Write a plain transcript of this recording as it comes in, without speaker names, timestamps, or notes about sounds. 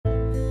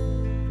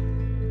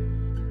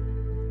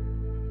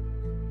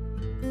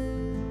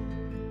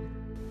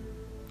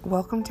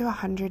Welcome to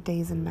 100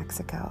 Days in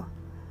Mexico,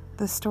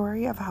 the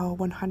story of how a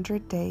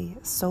 100-day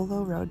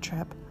solo road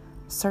trip,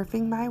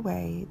 surfing my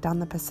way down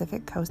the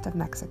Pacific coast of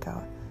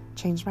Mexico,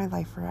 changed my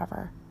life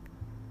forever.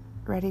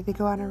 Ready to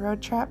go on a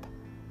road trip?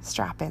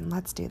 Strap in,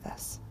 let's do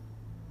this.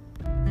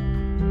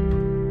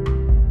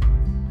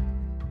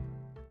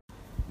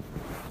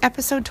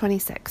 Episode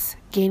 26,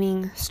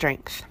 Gaining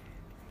Strength,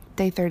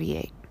 Day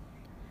 38.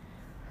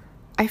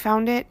 I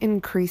found it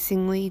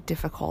increasingly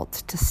difficult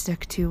to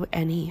stick to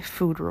any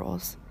food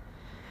rules.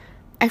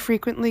 I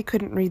frequently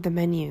couldn't read the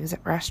menus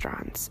at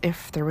restaurants,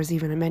 if there was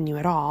even a menu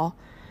at all.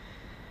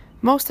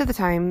 Most of the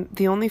time,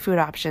 the only food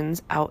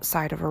options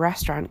outside of a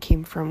restaurant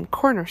came from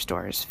corner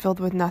stores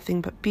filled with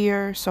nothing but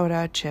beer,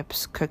 soda,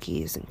 chips,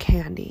 cookies, and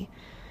candy.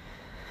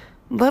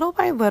 Little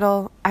by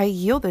little, I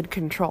yielded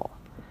control.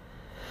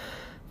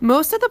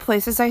 Most of the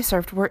places I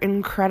surfed were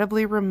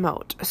incredibly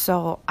remote,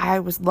 so I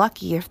was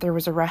lucky if there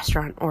was a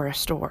restaurant or a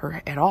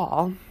store at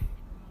all.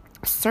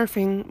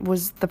 Surfing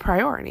was the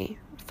priority.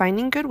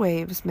 Finding good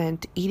waves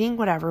meant eating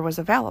whatever was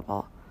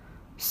available,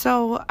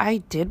 so I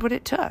did what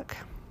it took.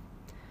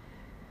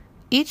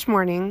 Each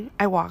morning,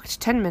 I walked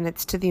 10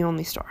 minutes to the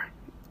only store.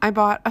 I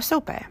bought a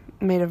sope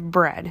made of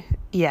bread,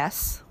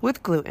 yes,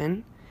 with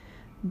gluten,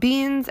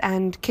 beans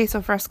and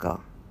queso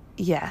fresco,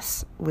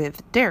 yes,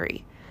 with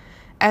dairy,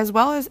 as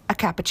well as a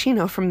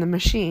cappuccino from the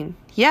machine,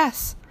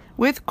 yes,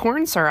 with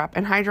corn syrup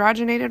and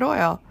hydrogenated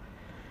oil.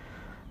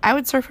 I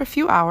would surf a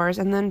few hours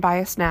and then buy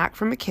a snack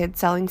from a kid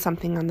selling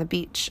something on the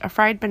beach, a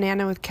fried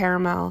banana with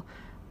caramel,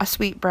 a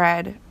sweet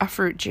bread, a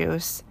fruit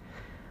juice.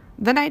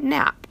 Then I'd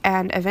nap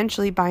and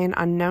eventually buy an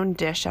unknown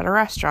dish at a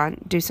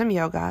restaurant, do some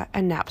yoga,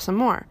 and nap some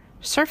more,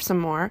 surf some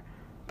more,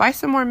 buy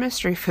some more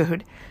mystery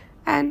food,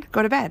 and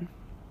go to bed.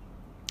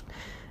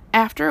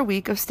 After a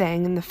week of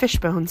staying in the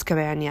Fishbones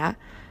Cabana,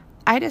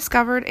 I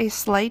discovered a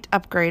slight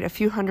upgrade a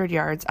few hundred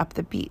yards up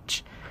the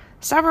beach.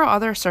 Several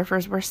other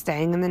surfers were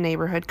staying in the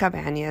neighborhood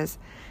cabanas,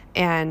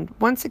 and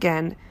once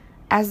again,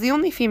 as the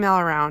only female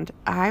around,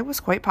 I was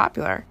quite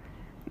popular.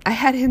 I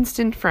had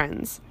instant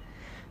friends.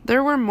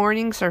 There were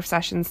morning surf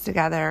sessions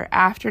together,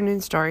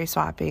 afternoon story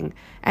swapping,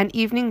 and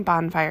evening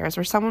bonfires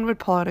where someone would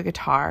pull out a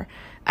guitar,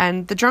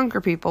 and the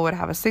drunker people would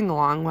have a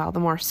sing-along while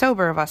the more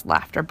sober of us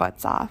laughed our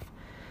butts off.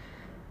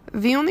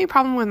 The only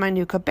problem with my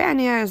new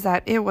cabana is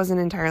that it wasn't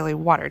entirely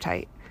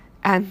watertight,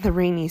 and the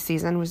rainy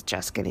season was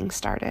just getting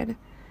started.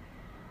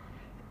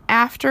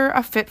 After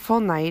a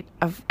fitful night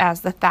as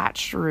the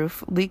thatched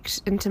roof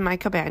leaked into my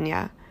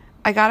cabana,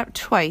 I got up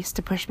twice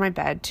to push my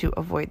bed to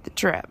avoid the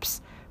drips,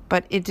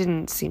 but it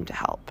didn't seem to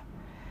help.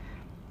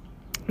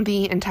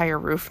 The entire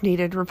roof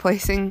needed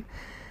replacing.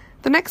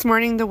 The next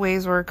morning, the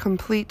waves were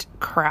complete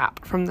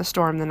crap from the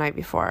storm the night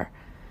before,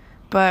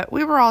 but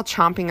we were all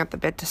chomping at the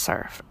bit to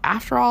surf.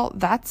 After all,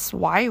 that's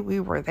why we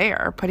were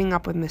there, putting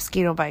up with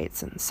mosquito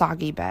bites and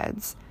soggy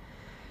beds.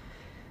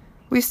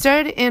 We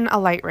stood in a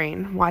light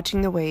rain,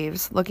 watching the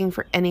waves, looking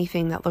for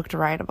anything that looked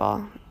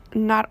rideable.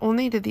 Not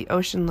only did the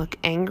ocean look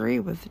angry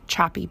with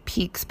choppy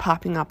peaks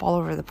popping up all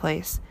over the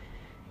place,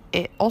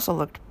 it also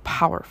looked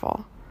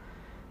powerful.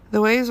 The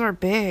waves were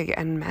big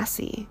and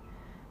messy.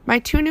 My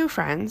two new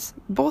friends,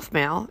 both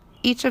male,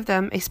 each of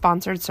them a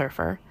sponsored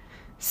surfer,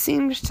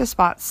 seemed to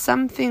spot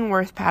something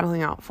worth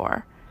paddling out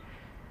for.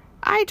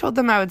 I told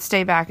them I would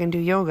stay back and do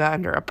yoga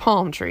under a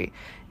palm tree.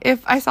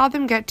 If I saw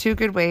them get two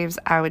good waves,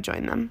 I would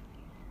join them.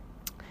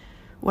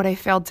 What I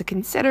failed to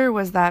consider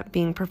was that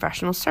being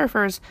professional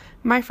surfers,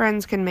 my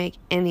friends can make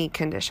any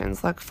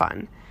conditions look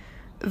fun.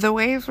 The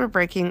waves were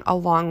breaking a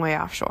long way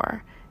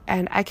offshore,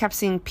 and I kept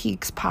seeing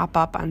peaks pop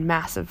up on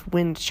massive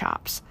wind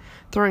chops,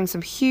 throwing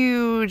some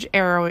huge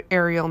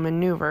aerial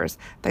maneuvers.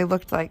 They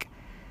looked like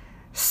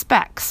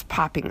specks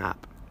popping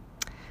up.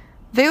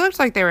 They looked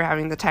like they were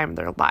having the time of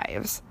their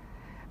lives.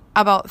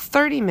 About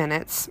 30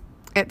 minutes,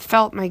 it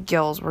felt my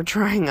gills were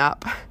drying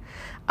up.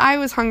 I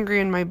was hungry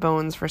in my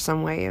bones for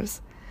some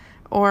waves.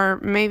 Or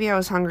maybe I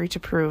was hungry to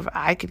prove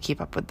I could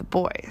keep up with the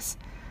boys.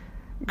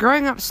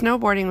 Growing up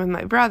snowboarding with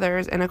my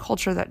brothers in a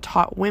culture that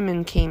taught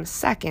women came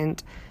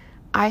second,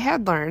 I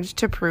had learned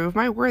to prove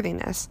my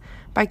worthiness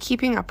by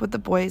keeping up with the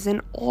boys in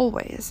all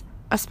ways,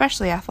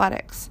 especially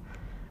athletics.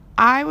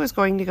 I was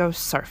going to go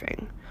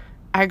surfing.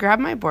 I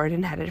grabbed my board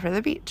and headed for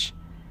the beach.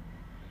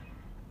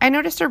 I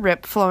noticed a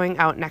rip flowing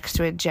out next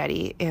to a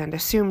jetty and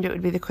assumed it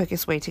would be the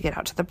quickest way to get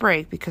out to the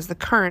break because the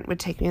current would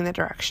take me in the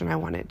direction I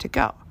wanted to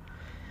go.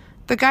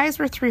 The guys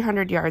were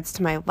 300 yards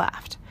to my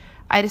left.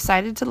 I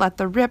decided to let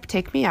the rip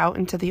take me out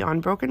into the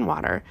unbroken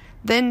water,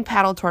 then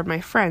paddle toward my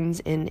friends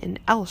in an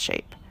L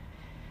shape.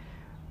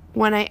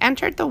 When I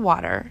entered the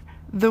water,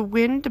 the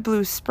wind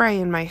blew spray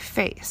in my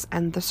face,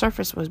 and the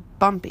surface was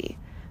bumpy,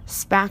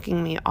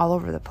 smacking me all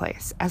over the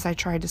place as I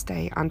tried to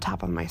stay on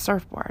top of my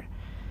surfboard.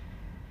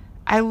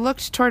 I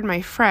looked toward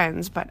my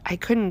friends, but I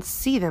couldn't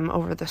see them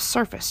over the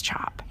surface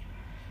chop.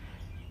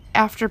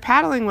 After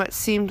paddling what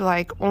seemed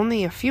like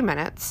only a few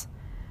minutes,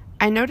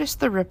 I noticed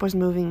the rip was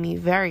moving me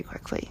very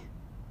quickly.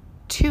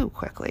 Too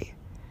quickly.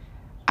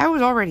 I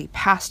was already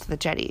past the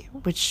jetty,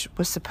 which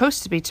was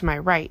supposed to be to my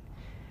right,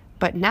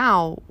 but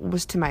now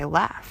was to my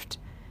left.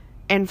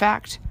 In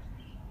fact,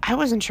 I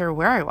wasn't sure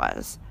where I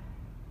was.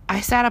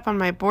 I sat up on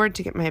my board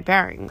to get my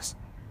bearings.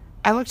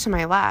 I looked to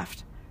my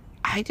left.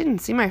 I didn't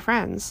see my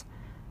friends.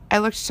 I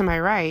looked to my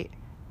right,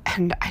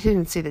 and I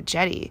didn't see the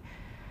jetty.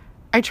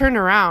 I turned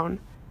around.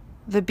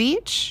 The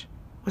beach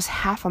was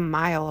half a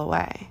mile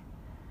away.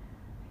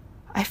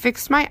 I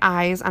fixed my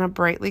eyes on a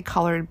brightly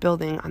colored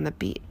building on the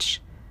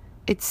beach.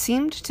 It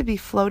seemed to be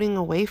floating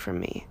away from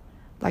me,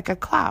 like a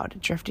cloud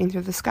drifting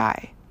through the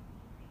sky.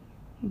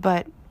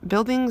 But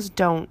buildings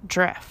don't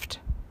drift.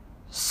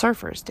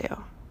 Surfers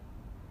do.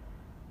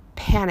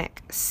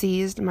 Panic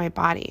seized my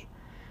body.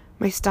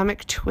 My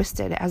stomach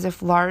twisted as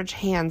if large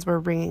hands were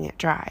wringing it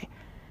dry.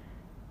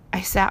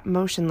 I sat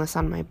motionless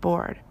on my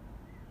board,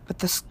 but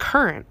the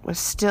current was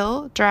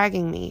still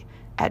dragging me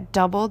at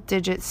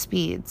double-digit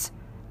speeds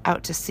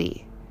out to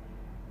sea.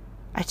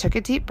 I took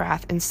a deep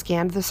breath and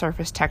scanned the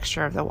surface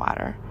texture of the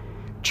water,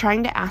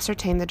 trying to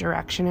ascertain the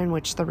direction in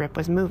which the rip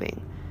was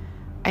moving.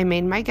 I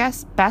made my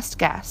best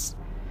guess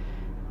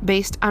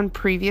based on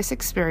previous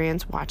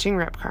experience watching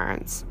rip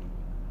currents.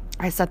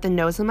 I set the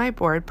nose of my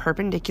board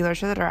perpendicular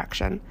to the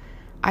direction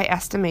I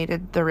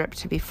estimated the rip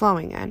to be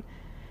flowing in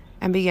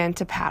and began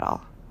to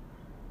paddle.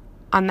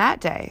 On that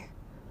day,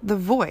 the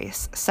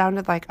voice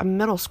sounded like a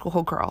middle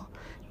school girl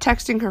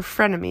texting her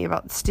frenemy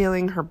about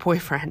stealing her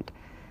boyfriend.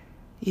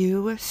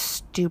 "You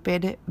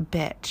stupid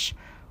bitch.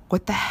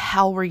 What the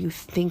hell were you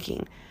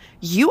thinking?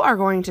 You are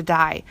going to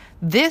die.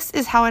 This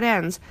is how it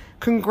ends.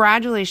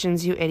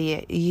 Congratulations, you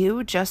idiot.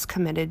 You just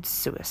committed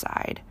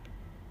suicide."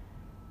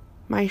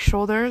 My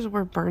shoulders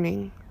were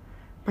burning,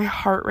 my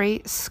heart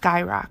rate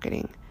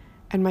skyrocketing,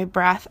 and my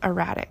breath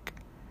erratic.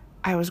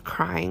 I was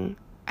crying,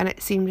 and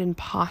it seemed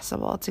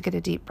impossible to get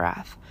a deep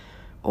breath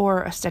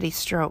or a steady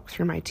stroke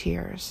through my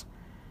tears.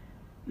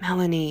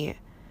 "Melanie,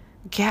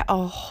 get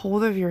a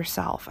hold of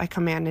yourself," I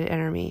commanded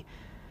inner me.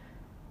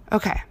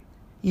 "Okay,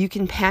 you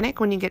can panic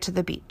when you get to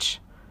the beach."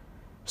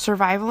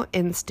 Survival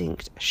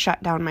instinct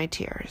shut down my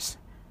tears.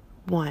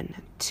 1,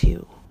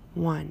 2,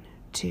 1,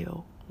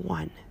 2,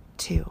 1,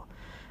 2.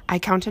 I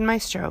counted my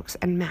strokes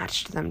and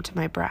matched them to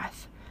my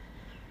breath.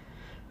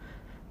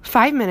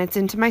 5 minutes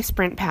into my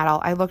sprint paddle,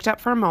 I looked up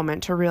for a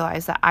moment to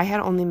realize that I had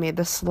only made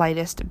the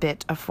slightest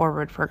bit of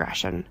forward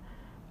progression.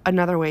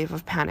 Another wave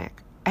of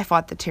panic. I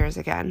fought the tears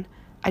again.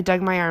 I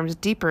dug my arms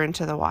deeper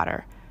into the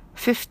water.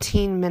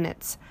 15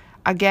 minutes.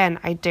 Again,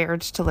 I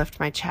dared to lift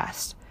my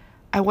chest.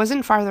 I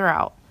wasn't farther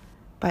out,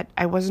 but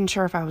I wasn't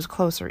sure if I was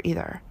closer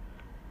either.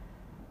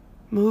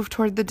 "Move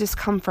toward the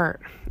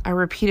discomfort," I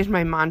repeated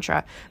my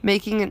mantra,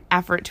 making an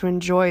effort to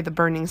enjoy the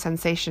burning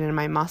sensation in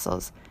my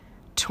muscles.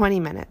 20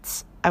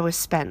 minutes. I was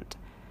spent.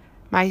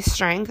 My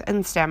strength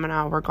and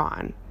stamina were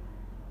gone.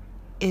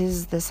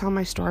 Is this how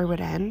my story would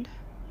end?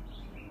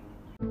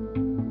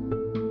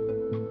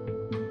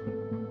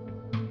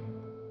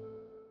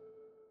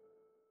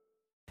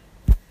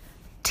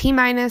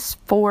 T-minus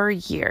 4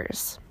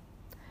 years.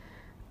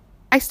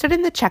 I stood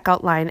in the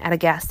checkout line at a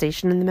gas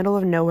station in the middle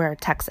of nowhere,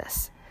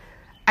 Texas.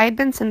 I had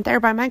been sent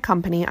there by my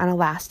company on a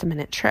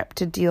last-minute trip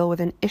to deal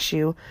with an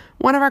issue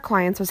one of our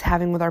clients was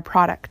having with our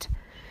product.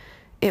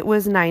 It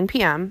was 9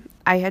 p.m.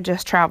 I had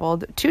just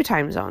traveled 2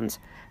 time zones,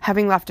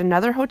 having left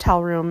another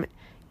hotel room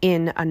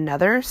in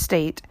another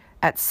state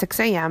at 6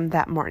 a.m.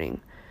 that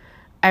morning.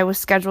 I was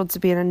scheduled to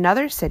be in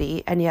another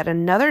city and yet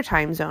another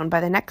time zone by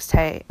the next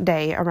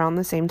day around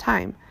the same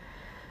time.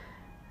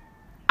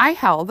 I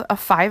held a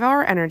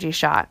 5-hour energy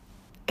shot,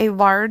 a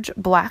large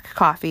black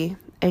coffee,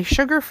 a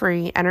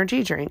sugar-free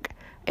energy drink,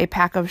 a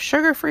pack of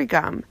sugar-free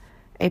gum,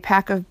 a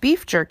pack of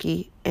beef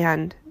jerky,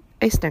 and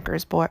a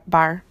Snickers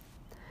bar.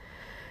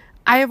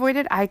 I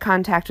avoided eye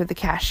contact with the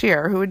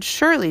cashier, who would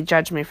surely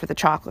judge me for the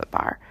chocolate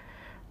bar.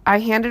 I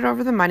handed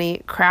over the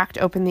money, cracked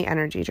open the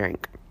energy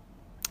drink,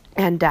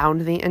 and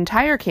downed the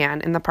entire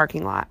can in the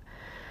parking lot.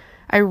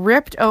 I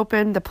ripped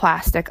open the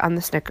plastic on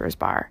the Snickers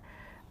bar.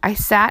 I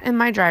sat in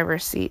my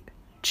driver's seat,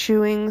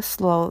 chewing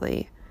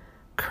slowly,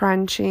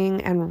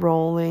 crunching and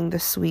rolling the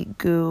sweet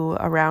goo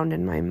around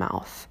in my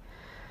mouth.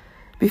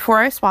 Before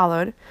I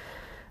swallowed,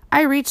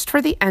 I reached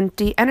for the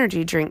empty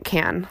energy drink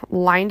can,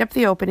 lined up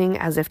the opening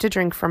as if to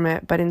drink from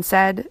it, but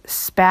instead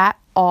spat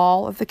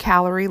all of the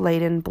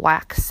calorie-laden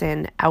black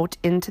sin out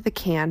into the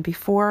can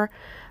before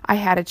I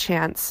had a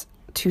chance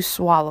to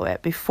swallow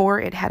it, before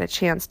it had a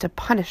chance to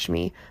punish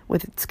me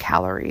with its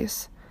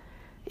calories.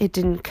 It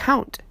didn't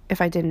count if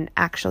I didn't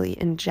actually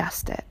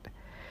ingest it.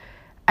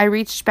 I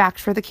reached back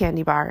for the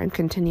candy bar and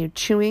continued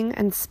chewing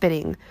and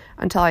spitting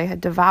until I had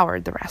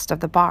devoured the rest of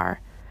the bar.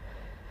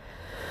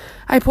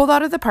 I pulled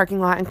out of the parking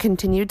lot and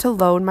continued to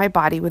load my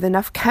body with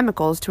enough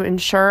chemicals to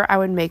ensure I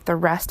would make the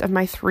rest of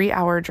my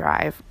 3-hour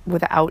drive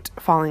without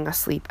falling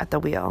asleep at the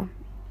wheel.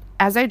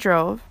 As I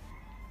drove,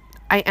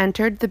 I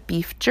entered the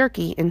beef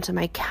jerky into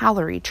my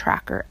calorie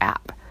tracker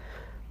app.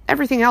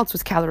 Everything else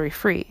was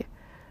calorie-free.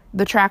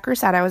 The tracker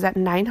said I was at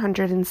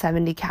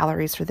 970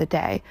 calories for the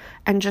day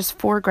and just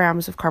 4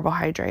 grams of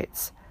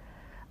carbohydrates.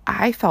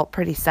 I felt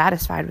pretty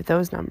satisfied with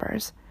those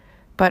numbers,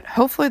 but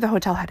hopefully the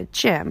hotel had a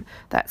gym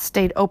that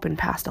stayed open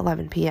past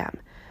 11 p.m.,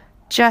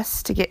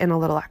 just to get in a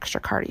little extra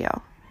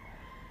cardio.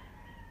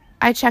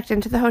 I checked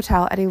into the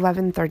hotel at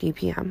 11:30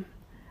 p.m.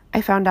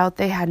 I found out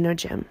they had no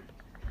gym.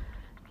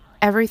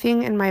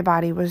 Everything in my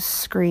body was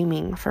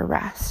screaming for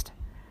rest.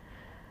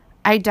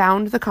 I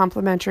downed the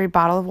complimentary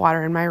bottle of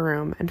water in my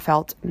room and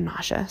felt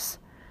nauseous.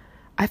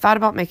 I thought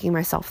about making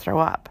myself throw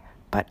up,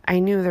 but I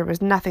knew there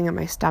was nothing in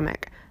my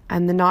stomach,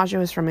 and the nausea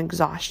was from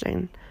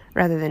exhaustion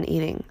rather than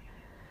eating.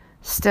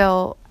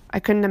 Still, I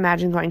couldn't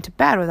imagine going to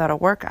bed without a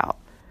workout.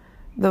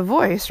 The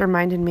voice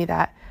reminded me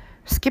that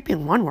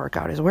skipping one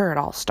workout is where it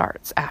all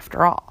starts,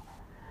 after all.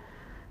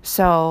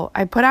 So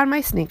I put on my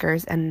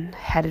sneakers and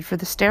headed for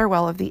the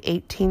stairwell of the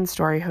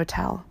 18-story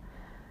hotel.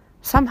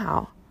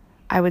 Somehow,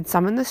 I would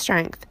summon the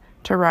strength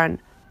to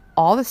run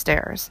all the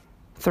stairs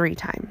 3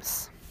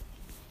 times.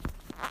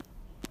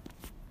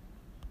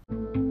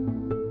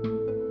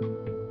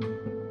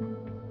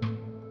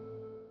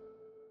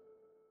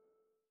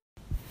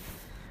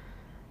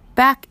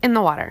 Back in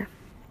the water.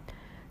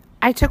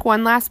 I took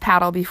one last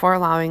paddle before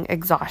allowing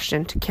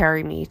exhaustion to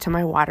carry me to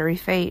my watery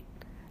fate.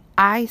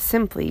 I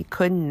simply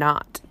could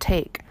not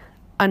take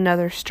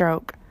another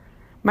stroke.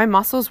 My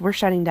muscles were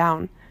shutting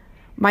down.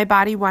 My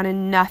body wanted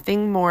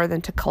nothing more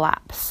than to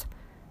collapse.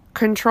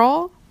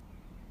 Control?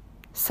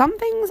 Some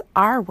things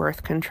are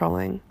worth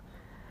controlling.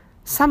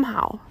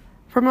 Somehow,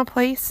 from a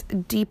place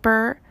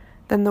deeper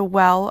than the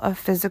well of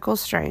physical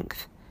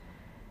strength,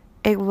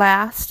 a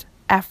last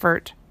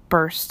effort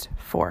burst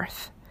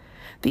forth.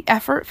 The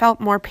effort felt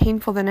more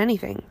painful than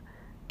anything,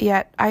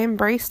 yet I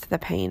embraced the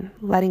pain,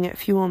 letting it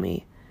fuel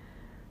me.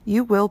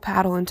 You will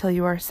paddle until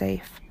you are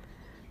safe.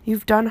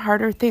 You've done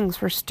harder things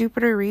for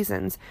stupider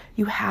reasons.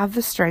 You have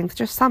the strength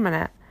to summon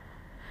it.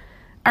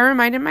 I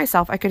reminded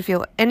myself I could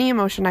feel any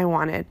emotion I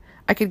wanted.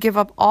 I could give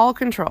up all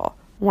control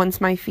once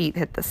my feet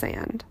hit the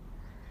sand.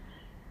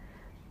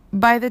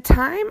 By the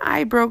time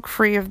I broke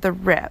free of the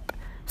rip,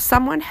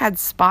 someone had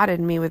spotted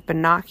me with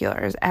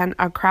binoculars, and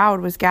a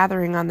crowd was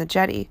gathering on the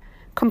jetty,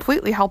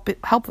 completely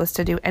helpless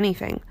to do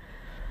anything.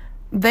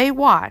 They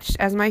watched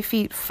as my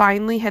feet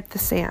finally hit the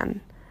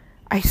sand.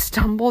 I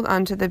stumbled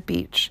onto the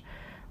beach,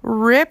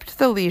 ripped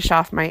the leash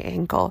off my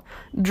ankle,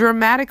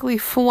 dramatically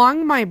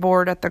flung my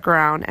board at the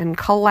ground, and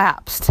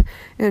collapsed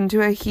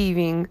into a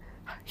heaving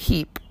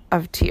heap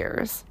of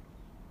tears.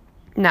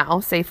 Now,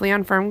 safely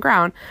on firm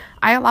ground,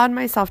 I allowed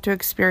myself to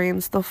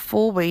experience the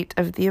full weight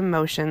of the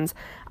emotions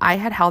I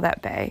had held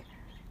at bay,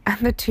 and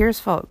the tears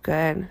felt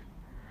good.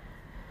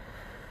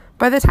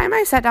 By the time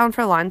I sat down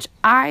for lunch,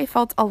 I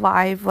felt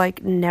alive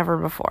like never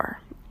before.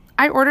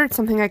 I ordered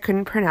something I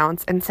couldn't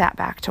pronounce and sat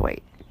back to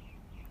wait.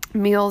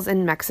 Meals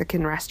in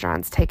Mexican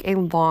restaurants take a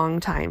long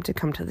time to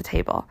come to the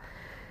table.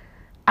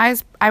 I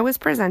was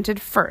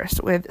presented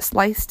first with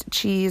sliced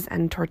cheese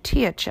and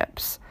tortilla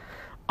chips,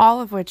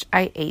 all of which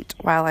I ate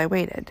while I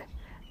waited.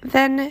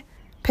 Then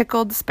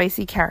pickled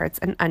spicy carrots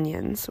and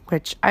onions,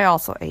 which I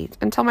also ate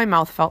until my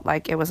mouth felt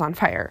like it was on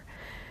fire.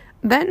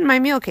 Then my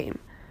meal came,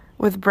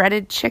 with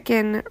breaded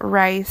chicken,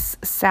 rice,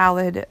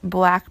 salad,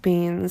 black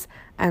beans,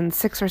 and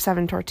 6 or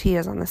 7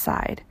 tortillas on the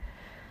side.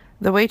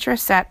 The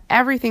waitress set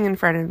everything in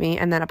front of me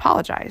and then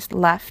apologized,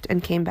 left,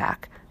 and came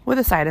back with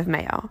a side of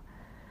mayo.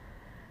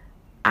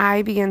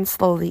 I began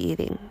slowly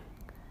eating.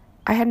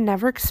 I had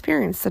never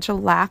experienced such a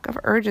lack of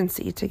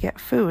urgency to get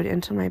food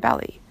into my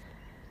belly.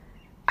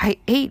 I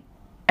ate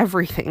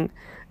everything,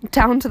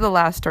 down to the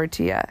last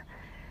tortilla.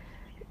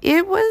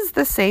 It was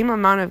the same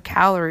amount of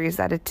calories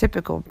that a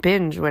typical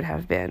binge would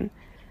have been,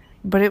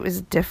 but it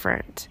was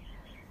different.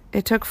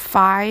 It took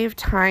 5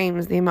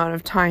 times the amount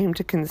of time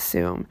to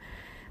consume.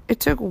 It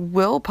took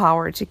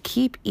willpower to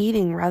keep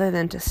eating rather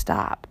than to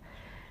stop,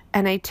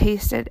 and I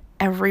tasted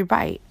every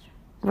bite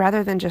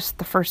rather than just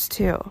the first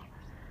 2.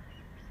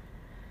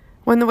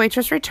 When the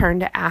waitress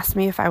returned to ask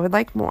me if I would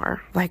like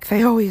more, like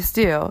they always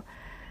do,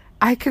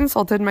 I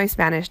consulted my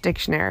Spanish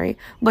dictionary,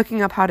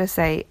 looking up how to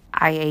say,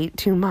 "I ate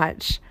too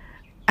much."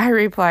 I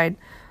replied,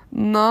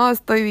 "No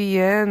estoy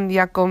bien,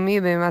 ya comí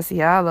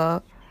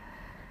demasiado."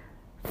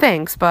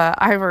 Thanks, but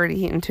I've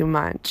already eaten too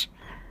much.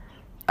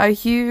 A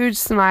huge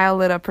smile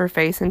lit up her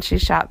face and she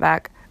shot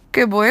back,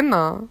 "Que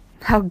bueno."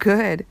 How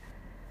good.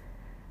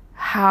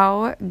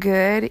 How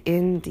good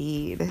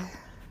indeed.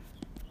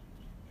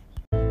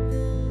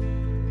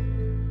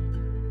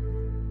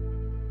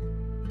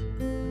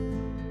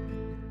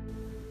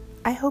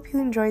 I hope you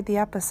enjoyed the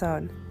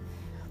episode.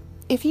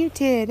 If you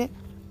did,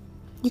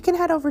 you can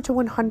head over to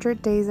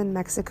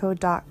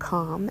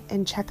 100daysinmexico.com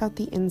and check out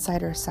the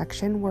insider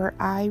section where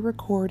I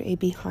record a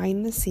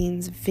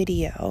behind-the-scenes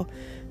video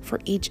for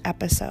each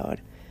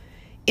episode.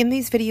 In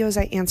these videos,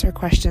 I answer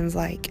questions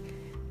like,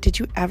 did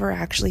you ever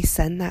actually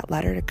send that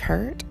letter to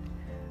Kurt?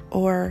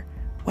 Or,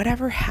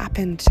 whatever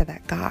happened to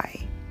that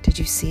guy? Did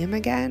you see him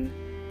again?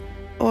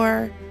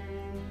 Or,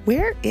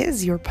 where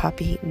is your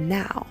puppy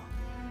now?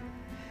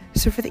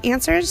 So for the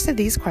answers to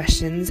these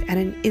questions and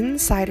an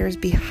insider's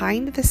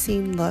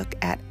behind-the-scene look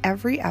at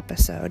every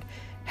episode,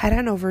 head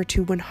on over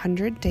to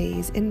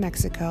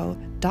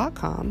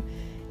 100daysinmexico.com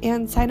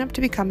and sign up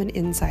to become an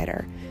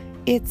insider.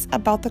 It's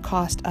about the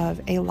cost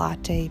of a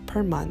latte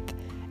per month,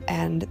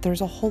 and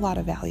there's a whole lot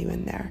of value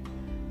in there.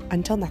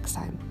 Until next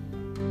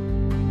time.